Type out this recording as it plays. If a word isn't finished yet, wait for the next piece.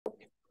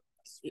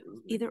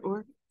Either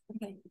or.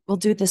 Okay, we'll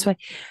do it this way.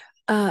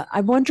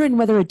 I'm wondering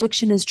whether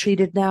addiction is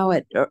treated now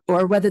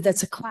or whether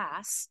that's a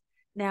class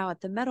now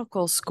at the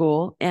medical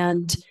school,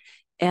 and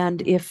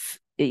if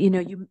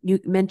you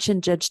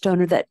mentioned, Judge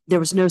Stoner, that there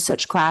was no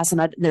such class,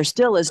 and there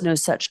still is no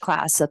such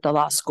class at the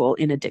law school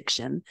in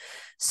addiction.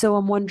 So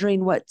I'm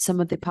wondering what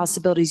some of the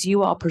possibilities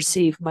you all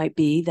perceive might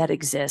be that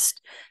exist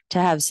to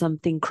have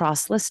something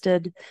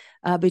cross-listed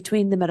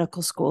between the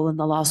medical school and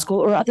the law school,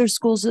 or other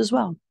schools as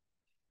well.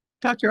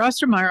 Dr.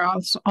 Ostermeyer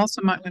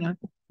also might want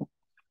to.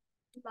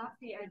 Love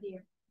the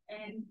idea.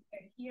 And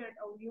here at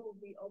OU,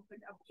 we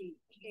opened up the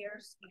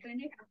CARES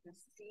clinic with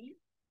the C,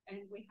 and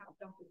we have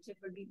Dr.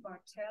 Tiffany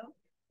Bartell,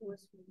 who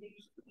is from the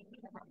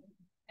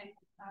and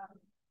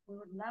we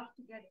would love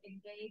to get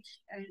engaged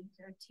and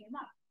team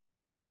up.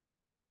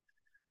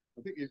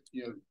 I think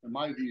in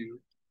my view,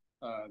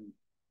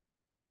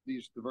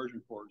 these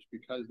diversion courts,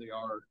 because they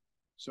are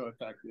so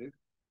effective,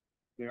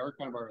 they are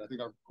kind of I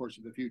think our course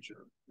of the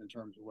future in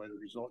terms of what the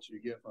results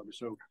you get from it.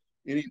 So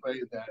anybody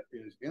that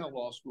is in a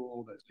law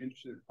school that's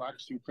interested in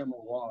practicing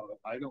criminal law,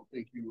 I don't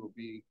think you will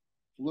be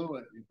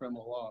fluent in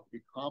criminal law,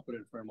 be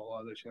competent in criminal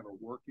law, that you have a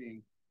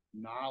working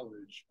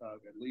knowledge of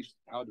at least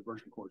how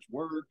diversion courts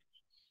work,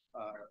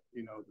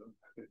 and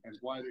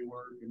why they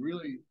work, and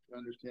really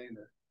understanding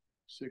that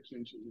 6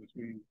 inches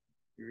between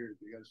your ears,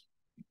 because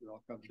it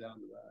all comes down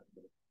to that.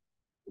 But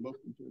I'm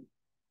open to it.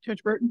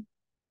 Judge Burton?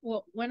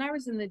 Well, when I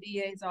was in the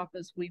DA's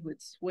office, we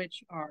would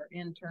switch our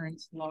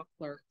interns, law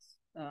clerks,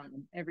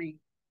 every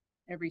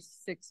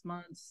 6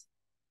 months.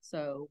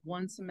 So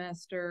one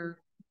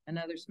semester,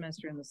 another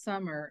semester in the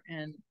summer,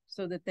 and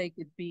so that they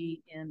could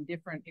be in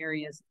different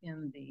areas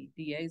in the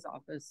DA's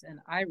office. And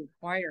I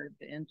required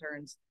the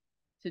interns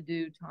to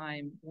do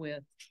time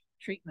with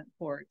treatment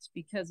courts,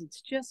 because it's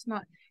just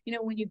not,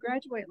 when you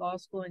graduate law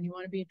school and you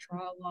want to be a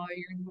trial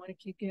lawyer and you want to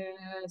kick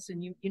ass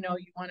and you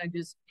want to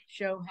just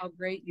show how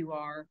great you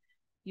are,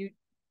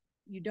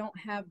 you don't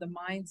have the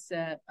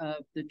mindset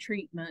of the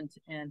treatment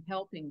and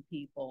helping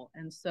people.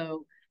 And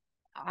so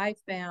I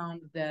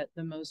found that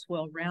the most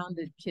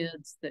well-rounded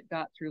kids that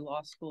got through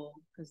law school,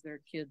 because they're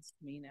kids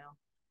to me now,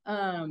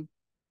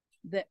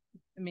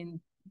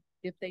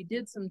 if they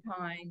did some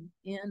time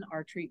in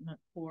our treatment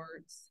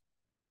courts,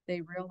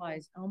 they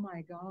realized, oh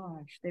my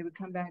gosh, they would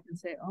come back and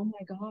say, oh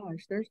my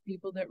gosh, there's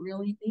people that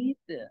really need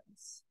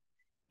this.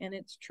 And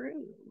it's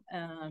true.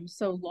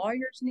 So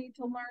lawyers need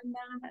to learn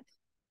that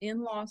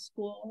in law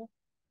school.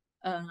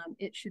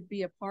 It should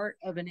be a part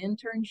of an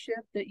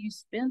internship that you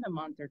spend a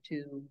month or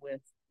two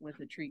with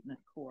a treatment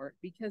court,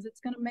 because it's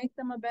going to make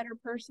them a better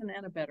person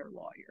and a better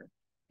lawyer.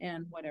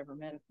 And whatever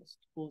medical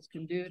schools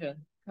can do to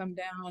come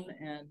down,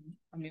 and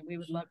we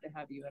would love to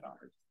have you at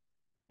ours.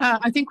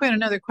 I think we had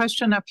another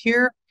question up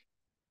here.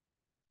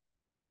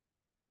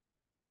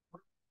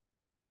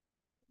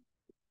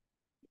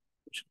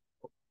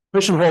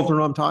 Push and hold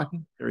when I'm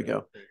talking. There we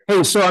go.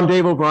 Hey, so I'm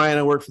Dave O'Brien.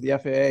 I work for the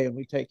FAA, and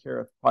we take care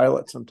of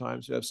pilots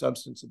sometimes who have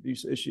substance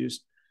abuse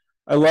issues.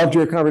 I loved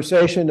your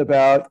conversation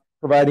about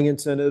providing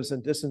incentives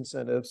and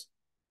disincentives.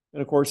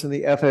 And of course, in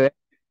the FAA,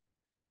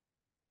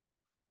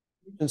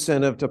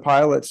 incentive to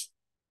pilots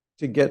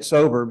to get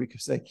sober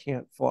because they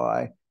can't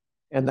fly.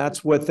 And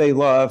that's what they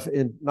love,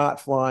 and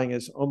not flying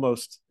is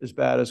almost as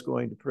bad as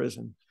going to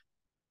prison.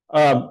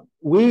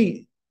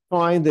 We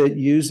find that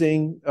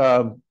using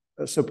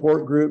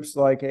support groups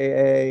like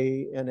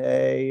AA,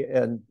 NA,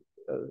 and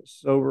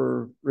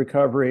sober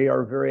recovery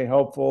are very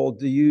helpful.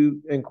 Do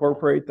you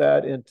incorporate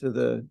that into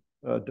the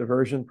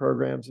diversion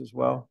programs as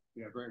well?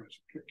 Yeah, very much.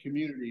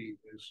 Community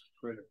is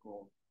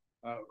critical.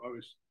 I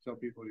always tell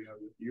people,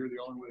 you're the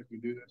only one that can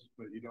do this,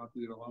 but you don't have to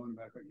do it alone. In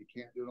fact, you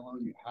can't do it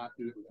alone. You have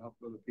to do it with the help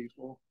of other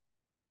people.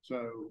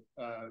 So,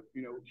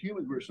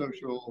 humans, we're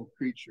social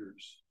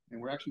creatures, and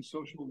we're actually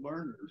social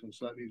learners. And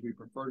so that means we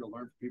prefer to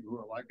learn from people who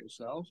are like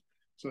ourselves.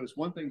 So it's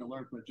one thing to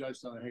learn from a judge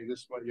telling, hey,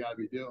 this is what you ought to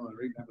be doing,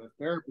 or even have a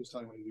therapist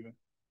telling you what to do.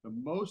 The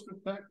most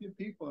effective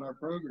people in our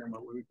program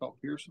are what we call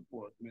peer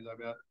support. I've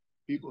got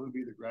people who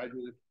be the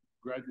graduate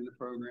of the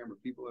program, or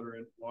people that are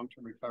in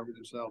long-term recovery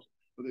themselves,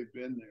 but they've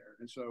been there.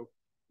 And so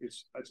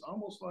it's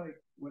almost like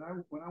when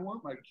I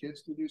want my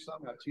kids to do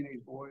something, I have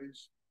teenage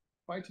boys,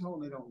 if I tell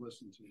them, they don't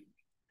listen to me.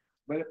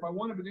 But if I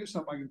want them to do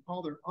something, I can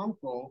call their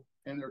uncle,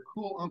 and their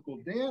cool Uncle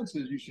Dan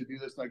says you should do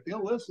this. Like,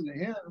 they'll listen to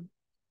him.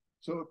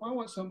 So if I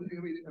want somebody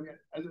to be,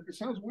 it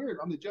sounds weird.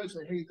 I'm the judge,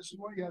 say, hey, this is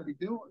what you got to be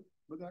doing.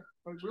 But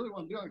if I really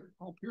want to do it, I can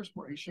call peer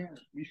support. Hey, Shannon,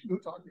 you should go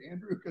talk to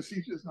Andrew, because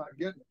he's just not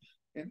getting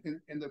it.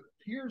 And the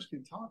peers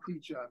can talk to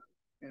each other.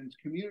 And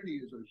community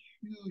is a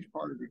huge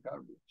part of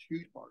recovery. It's a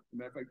huge part. As a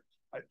matter of fact,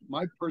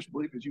 my personal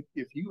belief is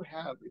if you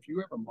have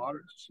a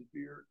moderate to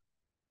severe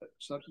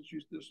substance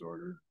use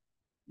disorder,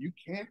 you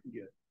can't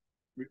get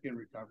in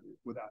recovery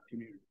without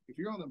community. If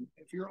you're on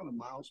the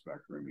mild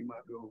spectrum, you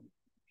might be able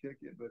to kick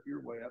it, but if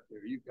you're way up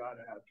there, you've got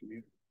to have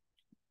community.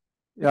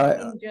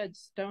 Yeah, Judge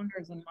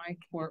Stoner's in my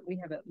court, we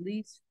have at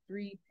least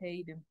 3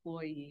 paid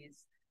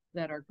employees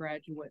that are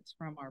graduates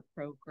from our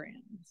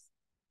programs.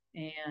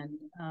 And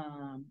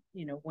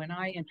when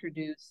I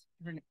introduced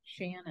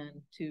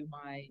Shannon to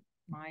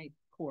my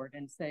court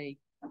and say,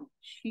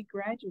 she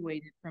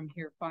graduated from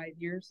here 5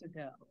 years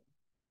ago.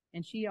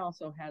 And she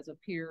also has a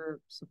peer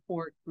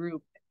support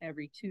group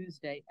every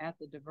Tuesday at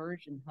the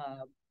diversion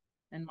hub.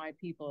 And my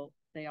people,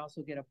 they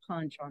also get a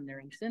punch on their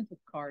incentive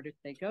card if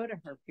they go to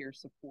her peer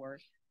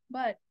support.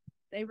 But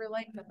they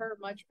relate to her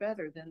much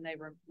better than they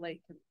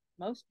relate to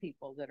most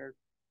people that are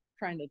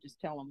trying to just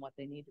tell them what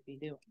they need to be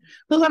doing.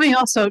 Well, let me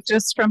also,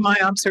 just from my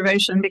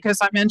observation, because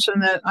I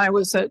mentioned that I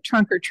was at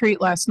Trunk or Treat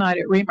last night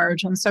at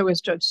Remerge, and so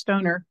was Judge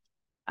Stoner.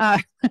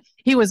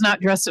 He was not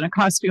dressed in a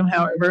costume,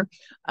 however.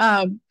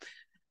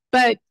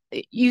 But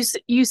you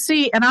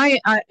see, and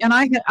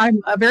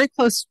I'm a very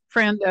close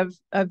friend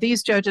of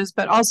these judges,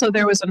 but also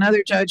there was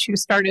another judge who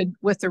started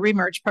with the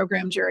Remerge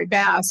program, Jerry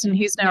Bass, and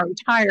he's now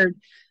retired.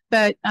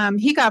 But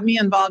he got me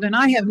involved, and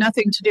I have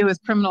nothing to do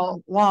with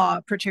criminal law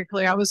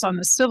particularly. I was on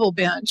the civil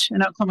bench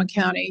in Oklahoma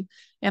County,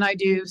 and I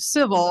do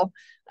civil,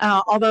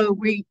 although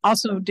we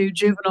also do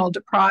juvenile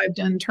deprived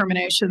and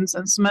terminations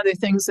and some other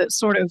things that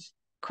sort of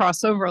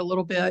cross over a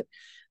little bit.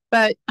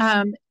 But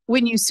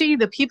when you see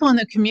the people in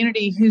the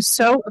community who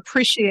so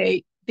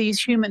appreciate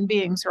these human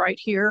beings right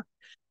here,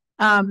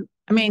 I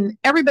mean,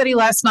 everybody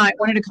last night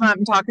wanted to come out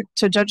and talk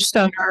to Judge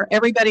Stoner.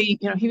 Everybody,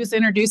 you know, he was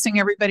introducing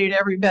everybody to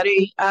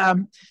everybody.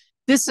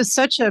 This is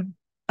such a,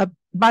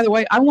 by the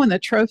way, I won the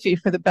trophy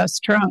for the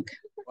best trunk.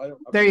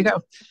 There you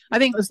go. I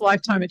think it was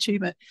lifetime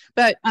achievement.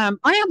 But I'm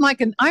not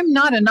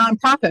a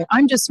nonprofit.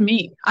 I'm just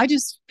me. I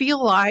just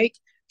feel like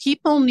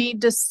people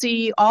need to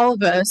see all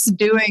of us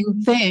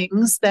doing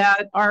things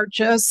that are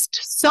just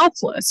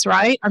selfless,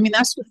 right? I mean,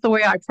 that's just the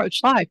way I approach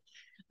life.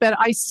 But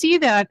I see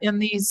that in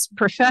these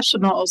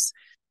professionals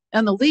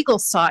on the legal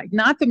side,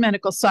 not the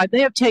medical side.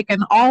 They have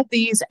taken all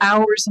these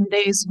hours and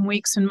days and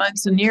weeks and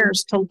months and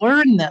years to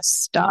learn this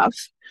stuff,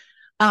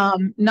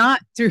 not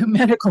through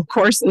medical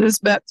courses,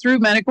 but through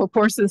medical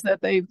courses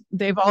that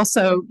they've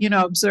also, you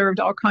know,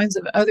 observed all kinds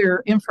of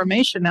other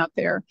information out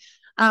there.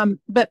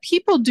 But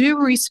people do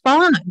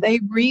respond. They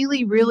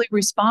really, really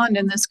respond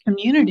in this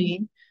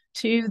community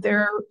to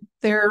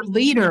their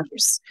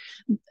leaders.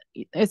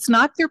 It's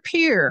not their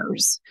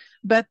peers,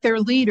 but their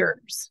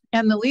leaders.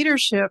 And the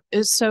leadership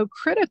is so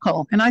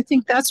critical. And I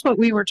think that's what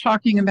we were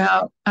talking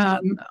about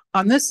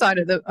on this side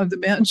of the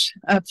bench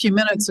a few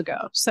minutes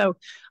ago. So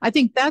I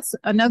think that's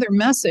another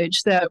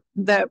message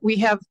that we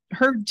have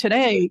heard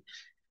today.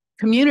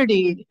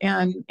 Community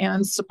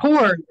and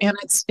support, and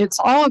it's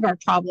all of our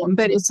problem,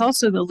 but it's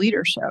also the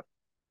leadership.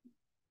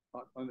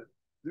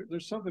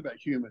 There's something about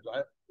humans.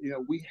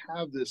 We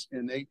have this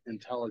innate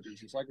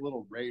intelligence. It's like a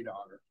little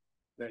radar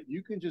that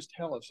you can just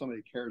tell if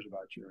somebody cares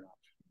about you or not.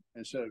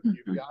 And so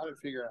you've got to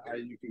figure out how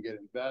you can get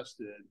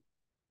invested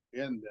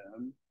in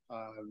them.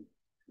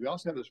 We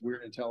also have this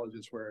weird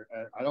intelligence where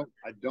I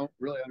don't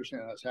really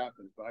understand how that's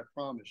happened, but I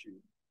promise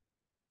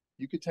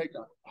you could take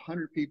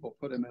 100 people,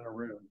 put them in a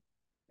room,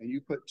 and you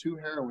put 2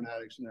 heroin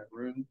addicts in that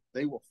room,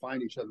 they will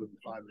find each other in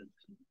 5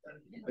 minutes.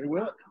 They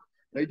will.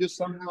 They just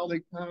somehow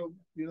they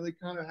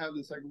kind of have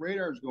this like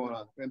radars going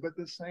on. But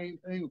the same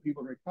thing with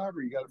people in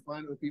recovery. You got to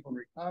find other people in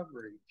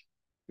recovery.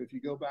 If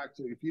you go back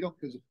to, if you don't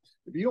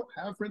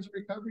have friends in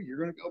recovery, you're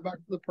going to go back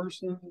to the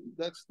person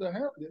that's the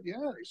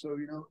addict. So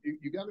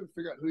you got to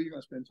figure out who you're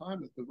going to spend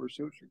time with, because we're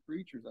social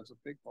creatures. That's a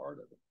big part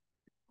of it.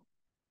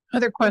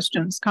 Other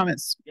questions,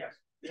 comments? Yes,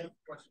 we have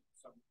a question.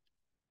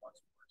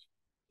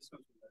 This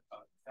comes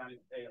from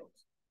County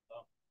Tales.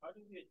 How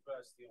do we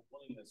address the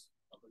unwillingness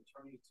of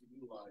attorneys to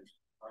utilize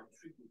our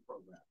treatment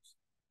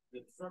programs? The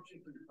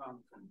obstruction can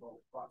come from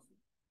both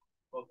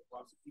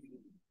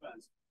prosecution and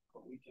defense,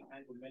 but we can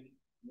handle many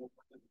more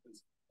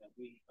participants than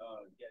we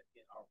get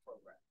in our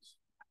programs.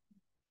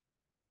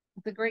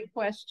 It's a great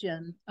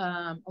question.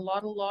 A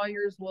lot of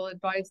lawyers will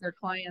advise their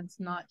clients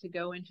not to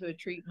go into a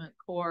treatment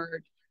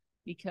court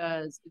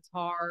because it's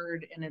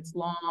hard and it's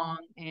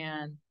long,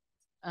 and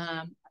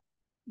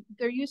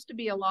there used to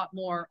be a lot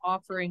more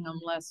offering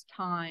them less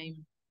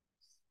time.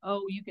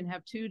 Oh, you can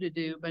have 2 to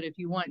do, but if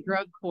you want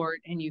drug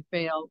court and you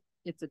fail,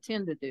 it's a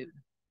 10 to do.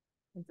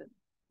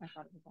 I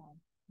thought it was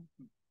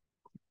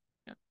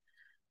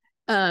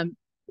on.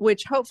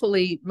 Which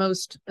hopefully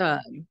most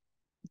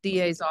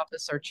DA's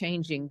office are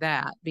changing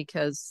that,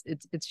 because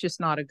it's just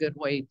not a good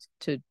way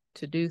to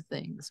do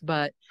things.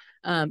 But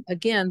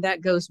again,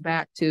 that goes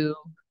back to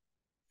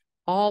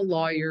all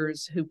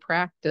lawyers who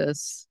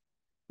practice.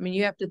 I mean,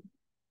 you have to,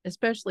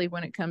 especially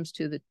when it comes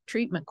to the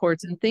treatment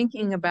courts, and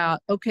thinking about,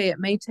 okay, it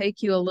may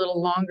take you a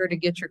little longer to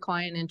get your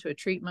client into a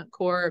treatment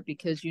court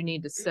because you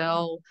need to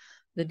sell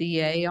the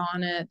DA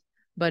on it,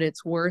 but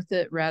it's worth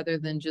it, rather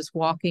than just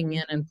walking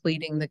in and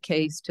pleading the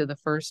case to the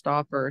first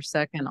offer or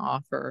second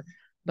offer,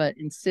 but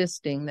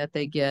insisting that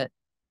they get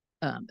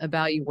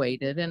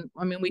evaluated. And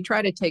I mean, we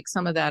try to take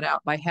some of that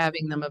out by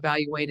having them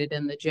evaluated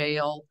in the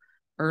jail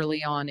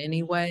early on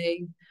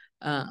anyway.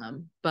 I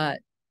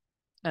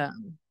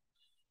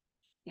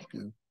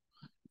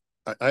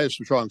have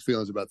some strong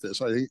feelings about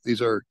this. I think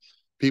these are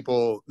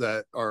people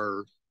that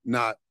are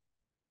not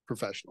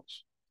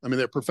professionals. I mean,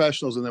 they're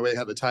professionals in the way they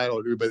have the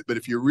title, but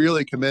if you're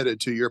really committed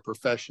to your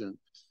profession,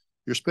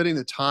 you're spending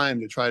the time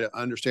to try to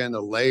understand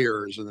the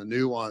layers and the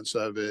nuance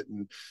of it.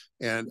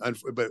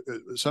 But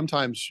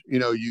sometimes,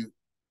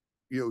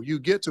 you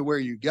get to where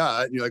you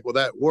got, and you're like, well,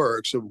 that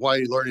works. So why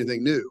you learn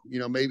anything new?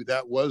 Maybe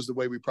that was the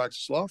way we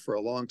practiced law for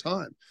a long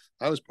time.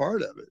 I was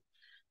part of it.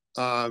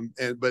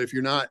 But if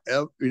you're not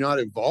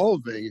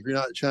evolving, if you're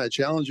not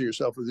challenging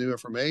yourself with new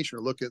information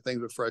or looking at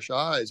things with fresh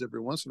eyes every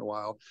once in a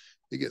while,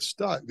 you get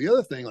stuck. The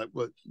other thing, like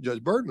what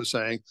Judge Bird was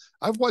saying,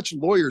 I've watched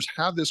lawyers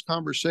have this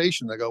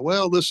conversation. They go,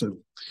 well,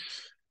 listen,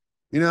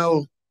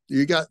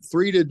 you got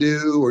 3 to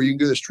do, or you can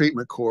do this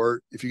treatment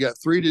court. If you got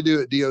 3 to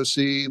do at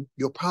DOC,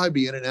 you'll probably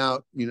be in and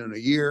out, in a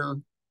year.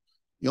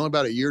 You only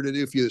about a year to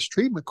do. If you do this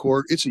treatment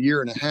court, it's a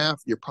year and a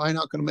half. You're probably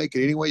not going to make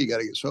it anyway. You got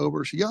to get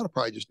sober. So you ought to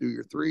probably just do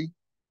your 3.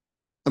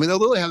 I mean, they'll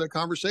literally have that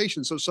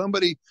conversation. So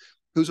somebody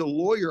who's a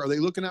lawyer, are they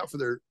looking out for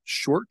their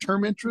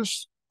short-term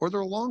interests or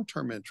their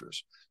long-term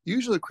interests?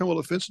 Usually a criminal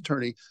defense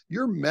attorney,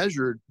 you're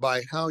measured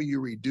by how you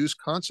reduce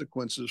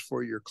consequences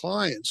for your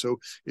client. So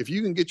if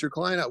you can get your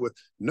client out with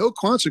no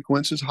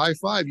consequences, high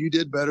five, you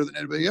did better than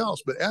anybody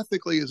else. But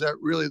ethically, is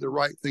that really the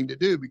right thing to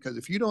do? Because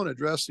if you don't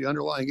address the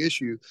underlying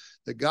issue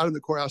that got in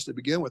the courthouse to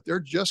begin with, they're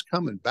just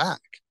coming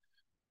back.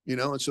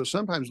 And so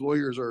sometimes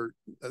lawyers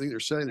I think they're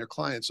setting their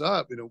clients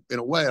up in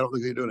a way. I don't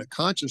think they're doing it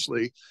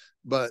consciously,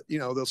 but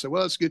they'll say,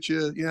 well, let's get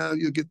you,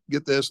 you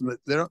get this, and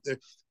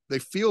they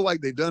feel like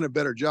they've done a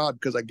better job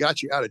because I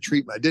got you out of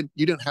treatment.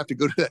 You didn't have to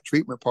go to that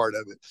treatment part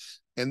of it.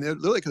 And they're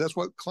literally, because that's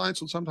what clients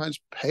will sometimes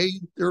pay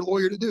their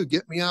lawyer to do,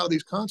 get me out of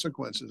these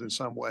consequences in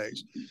some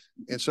ways.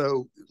 And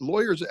so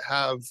lawyers that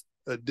have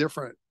a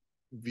different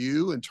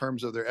view in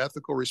terms of their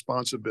ethical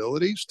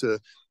responsibilities to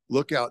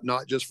look out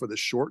not just for the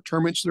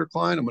short-term interests of their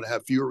client, I'm going to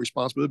have fewer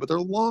responsibilities, but their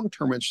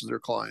long-term interests of their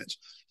clients,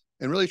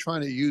 and really trying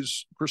to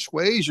use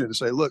persuasion to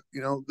say, look,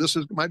 this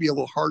might be a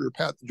little harder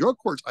path. The drug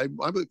courts, I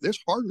believe,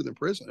 it's harder than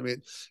prison. I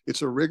mean,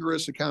 it's a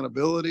rigorous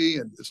accountability,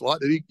 and it's a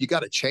lot. You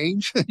got to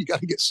change. You got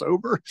to get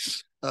sober.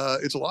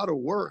 It's a lot of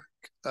work,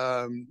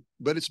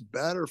 but it's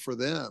better for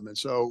them. And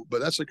so,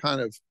 but that's the kind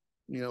of,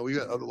 we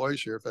got other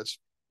lawyers here. If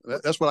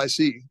that's what I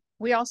see.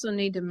 We also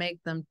need to make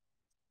them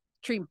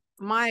treat.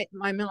 My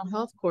mental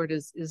health court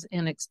is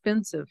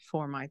inexpensive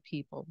for my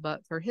people,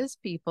 but for his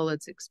people,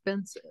 it's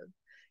expensive.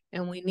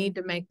 And we need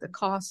to make the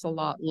costs a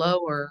lot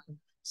lower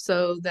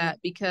so that,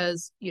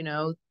 because,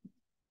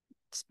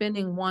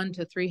 spending $100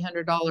 to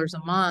 $300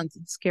 a month,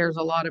 it scares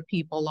a lot of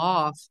people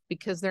off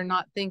because they're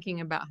not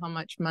thinking about how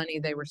much money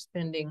they were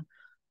spending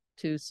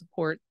to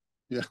support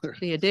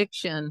the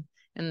addiction,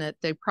 and that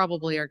they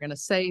probably are going to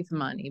save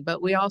money.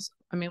 But we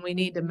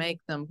need to make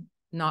them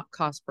not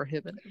cost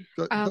prohibitive.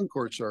 Some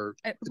courts are.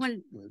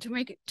 To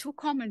make 2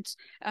 comments.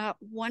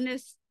 One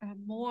is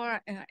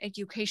more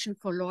education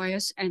for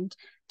lawyers, and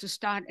to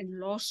start in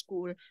law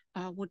school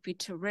would be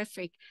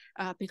terrific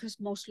because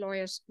most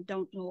lawyers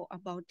don't know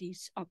about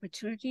these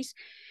opportunities.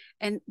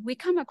 And we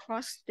come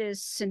across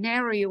this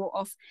scenario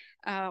of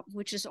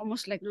which is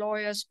almost like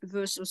lawyers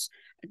versus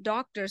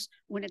doctors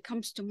when it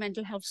comes to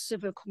mental health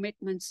civil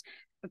commitments,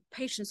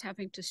 patients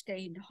having to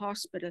stay in the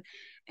hospital.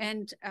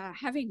 And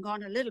having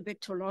gone a little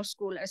bit to law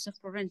school as a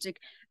forensic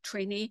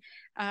trainee,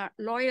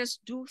 lawyers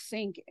do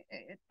think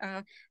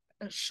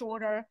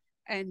shorter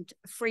and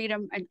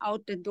freedom and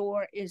out the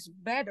door is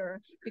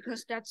better,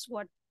 because that's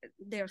what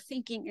their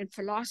thinking and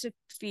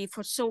philosophy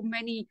for so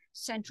many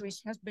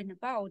centuries has been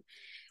about.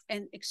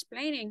 And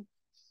explaining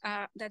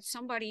that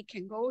somebody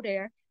can go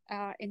there,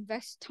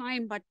 invest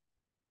time, but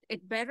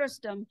it betters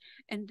them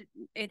and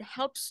it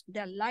helps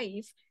their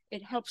life.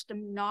 It helps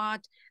them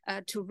not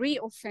to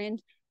reoffend,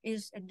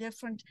 is a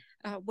different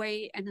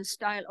way and a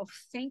style of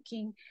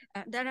thinking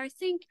that I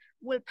think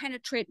will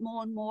penetrate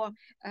more and more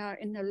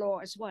in the law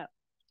as well.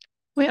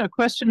 We had a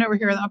question over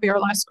here. That'll be our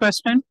last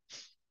question.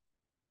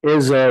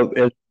 Is and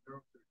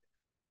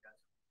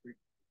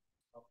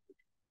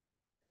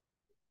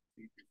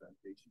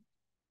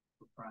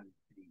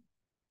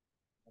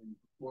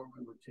before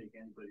we would take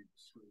anybody to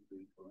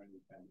surgery for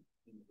any kind of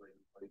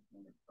integrated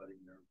placement or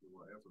cutting nerves or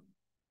whatever,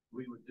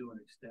 we would do an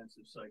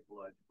extensive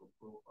psychological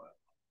profile.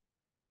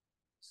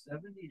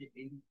 70 to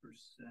 80%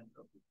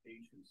 of the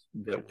patients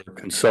that were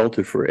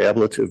consulted for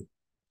ablative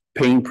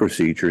pain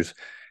procedures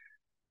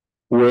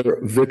were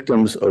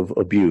victims of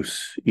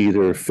abuse,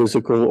 either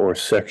physical or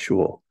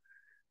sexual.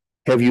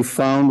 Have you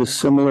found a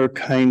similar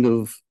kind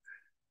of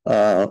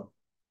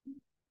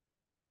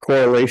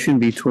correlation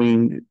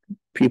between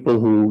people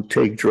who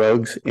take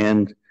drugs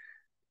and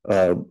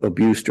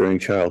abuse during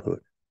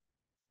childhood?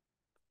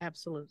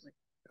 Absolutely.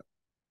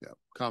 Yeah,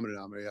 common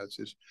denominator.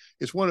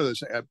 It's one of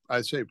those.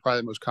 I'd say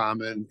probably the most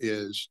common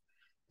is,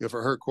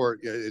 for her court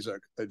is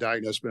a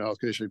diagnosed mental health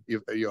condition.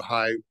 You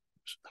high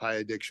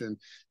addiction.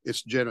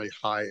 It's generally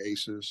high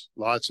ACEs,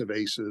 lots of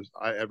ACEs,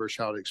 adverse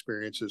childhood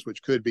experiences,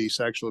 which could be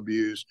sexual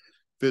abuse,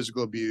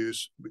 physical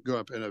abuse, growing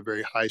up in a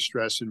very high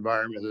stress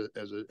environment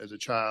as a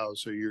child.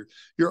 So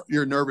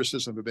your nervous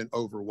system have been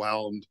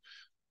overwhelmed,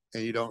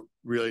 and you don't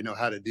really know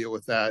how to deal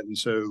with that. And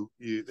so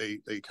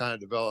they kind of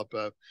develop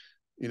a,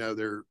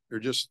 they're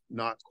just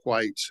not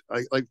quite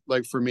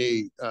like for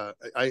me.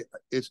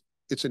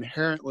 it's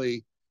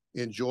inherently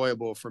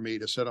enjoyable for me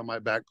to sit on my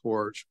back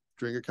porch,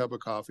 drink a cup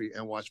of coffee,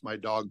 and watch my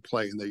dog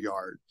play in the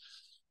yard.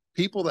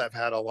 People that have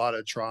had a lot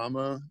of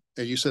trauma,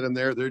 and you sit in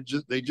there,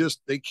 they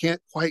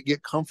can't quite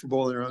get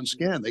comfortable in their own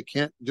skin. They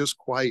can't just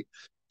quite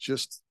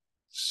just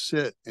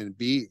sit and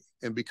be.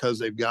 And because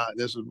they've got,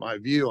 this is my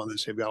view on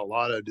this, they've got a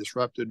lot of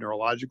disrupted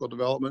neurological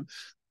development.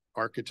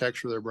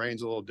 Architecture of their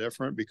brain's a little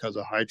different because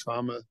of high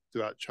trauma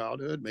throughout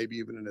childhood, maybe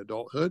even in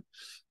adulthood.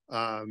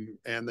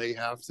 And they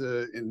have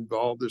to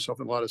involve themselves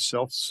in a lot of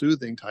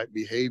self-soothing type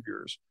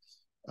behaviors.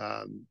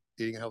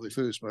 Eating healthy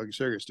food, smoking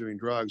cigarettes, doing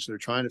drugs. They're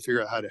trying to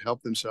figure out how to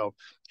help themselves.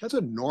 That's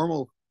a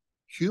normal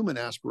human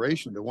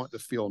aspiration to want to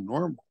feel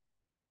normal.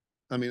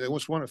 I mean, they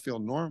just want to feel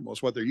normal.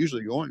 It's what they're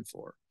usually going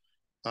for.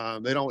 They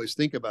don't always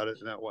think about it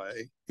in that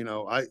way. You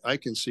know, I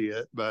can see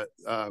it, but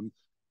you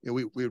know,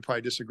 we would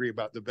probably disagree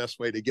about the best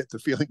way to get to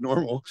feeling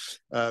normal.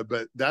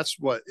 But that's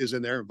what is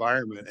in their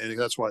environment, and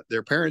that's what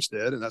their parents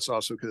did, and that's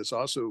also because it's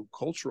also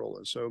cultural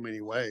in so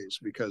many ways.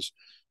 Because,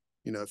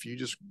 you know, if you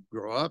just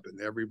grow up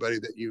and everybody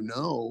that you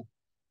know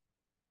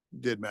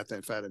did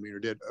methamphetamine or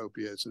did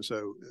opiates, and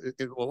so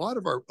a lot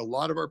of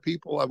our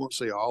people, I won't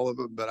say all of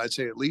them, but I'd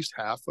say at least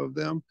half of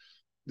them,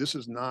 this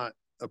is not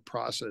a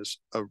process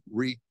of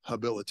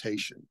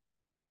rehabilitation.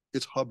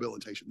 It's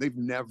habilitation. They've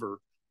never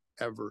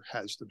ever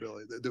had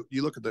stability.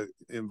 You look at the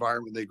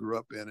environment they grew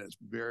up in, it's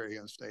very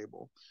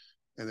unstable,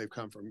 and they've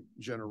come from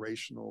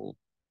generational,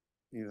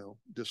 you know,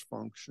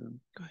 dysfunction.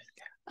 Go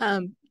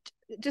ahead.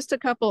 Just a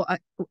couple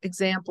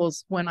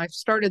examples. When I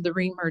started the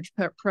Remerge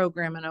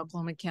program in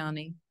Oklahoma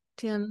County,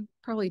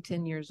 probably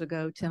 10 years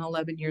ago, 10,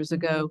 11 years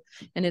ago,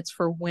 and it's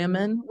for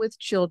women with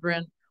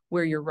children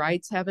where your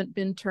rights haven't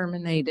been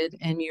terminated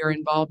and you're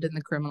involved in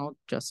the criminal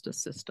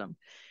justice system.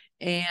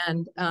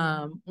 And,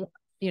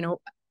 you know,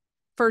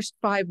 first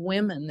 5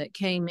 women that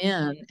came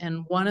in,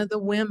 and one of the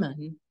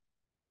women,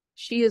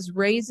 she is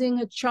raising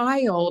a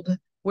child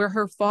where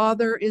her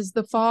father is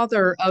the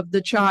father of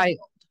the child.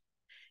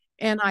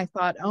 And I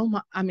thought, oh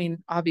my, I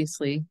mean,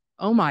 obviously,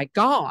 oh my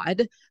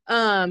God.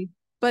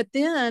 But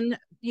then,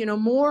 you know,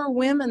 more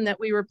women that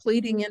we were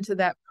pleading into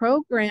that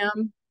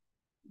program,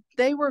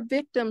 they were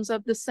victims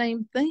of the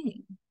same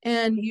thing.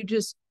 And you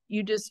just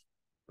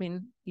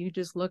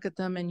look at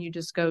them and you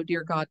just go,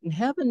 dear God in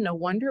heaven, no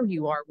wonder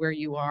you are where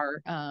you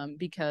are,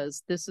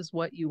 because this is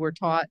what you were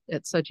taught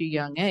at such a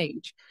young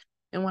age.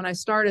 And when I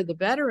started the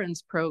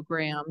veterans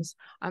programs,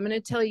 I'm going to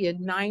tell you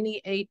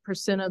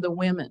 98% of the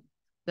women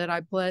that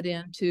I pled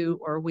into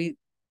or we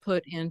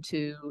put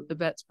into the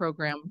vets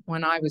program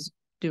when I was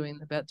doing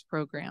the vets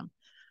program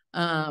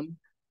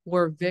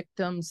were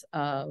victims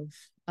of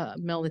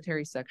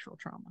military sexual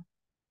trauma.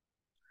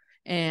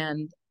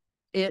 And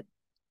it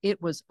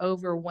was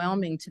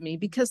overwhelming to me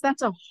because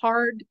that's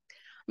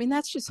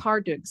that's just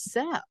hard to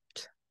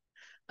accept.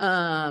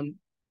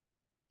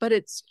 But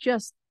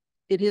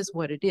it is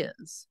what it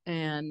is.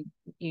 And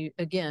you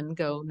again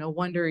go, no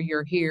wonder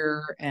you're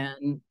here,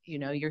 and you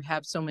know, you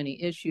have so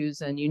many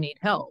issues and you need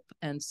help.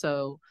 And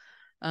so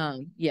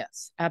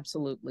yes,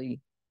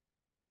 absolutely.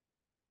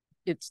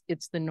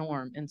 It's the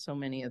norm in so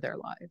many of their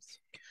lives.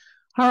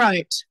 All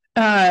right.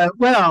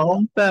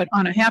 Well, but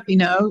on a happy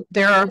note,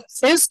 there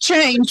is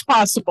change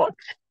possible.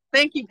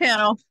 Thank you,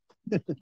 panel.